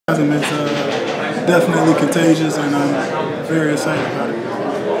enthusiasm is definitely contagious, and I'm very excited about it.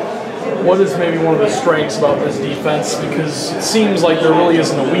 What is maybe one of the strengths about this defense? Because it seems like there really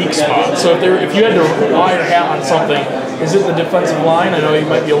isn't a weak spot. So if you had to rely your hat on something, is it the defensive line? I know you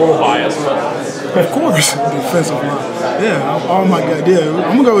might be a little biased, but of course, defensive line. Yeah, oh my God, yeah,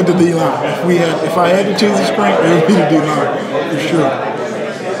 I'm gonna go with the D line. If I had to choose a strength, it would be the D line for sure.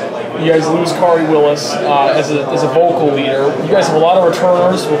 You guys lose Kari Willis as a vocal leader. You guys have a lot of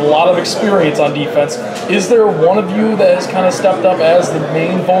returners with a lot of experience on defense. Is there one of you that has kind of stepped up as the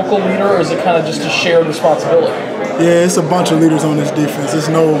main vocal leader, or is it kind of just a shared responsibility? Yeah, it's a bunch of leaders on this defense. There's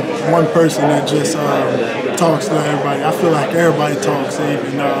no one person that just talks to everybody. I feel like everybody talks,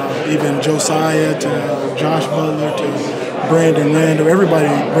 even Josiah to Josh Butler to Brandon Randall. Everybody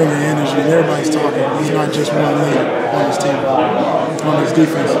bringing energy, and everybody's talking. It's not just one leader on this team, on this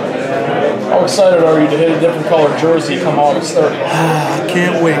defense. How excited are you to hit a different colored jersey come August 30th? I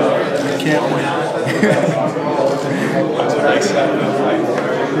can't wait. I can't wait.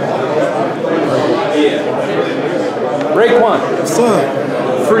 RAEQUAN, What's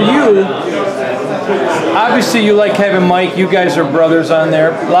up? for you, obviously you like having Mike. You guys are brothers on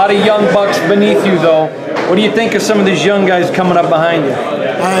there. A lot of young bucks beneath you, though. What do you think of some of these young guys coming up behind you?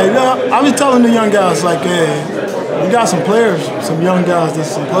 I was telling the young guys, like, hey, we got some players, some young guys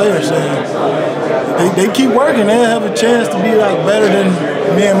that's some players, and they keep working. They have a chance to be like better than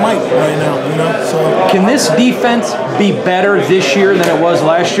me and Mike right now, you know. So can this defense be better this year than it was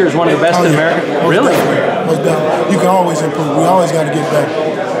last year? As one of the best in America? Really? Most definitely. You can always improve. We always got to get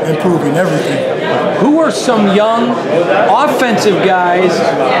better, improving everything. Who are some young offensive guys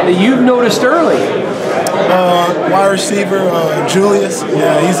that you've noticed early? Wide receiver Julius.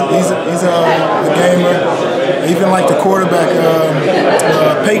 Yeah, he's a gamer. Even like the quarterback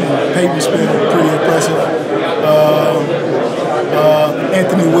Peyton's been pretty impressive.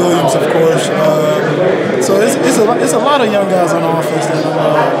 Anthony Williams, of course. So it's a lot of young guys on the offense that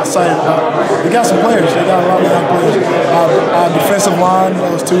I'm excited about. We got some players. They got a lot of young players. Our defensive line,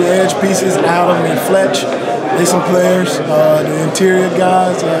 those two edge pieces, Adam and Fletch, they some players. The interior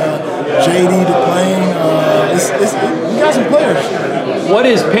guys, JD DePlane. We got some players. What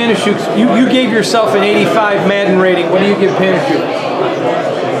is Panashuk's? You gave yourself an 85 Madden rating. What do you give Panashuk?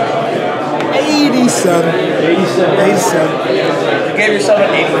 87. 87. You gave yourself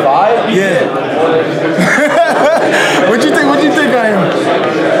an 85? Yeah. What you think I am?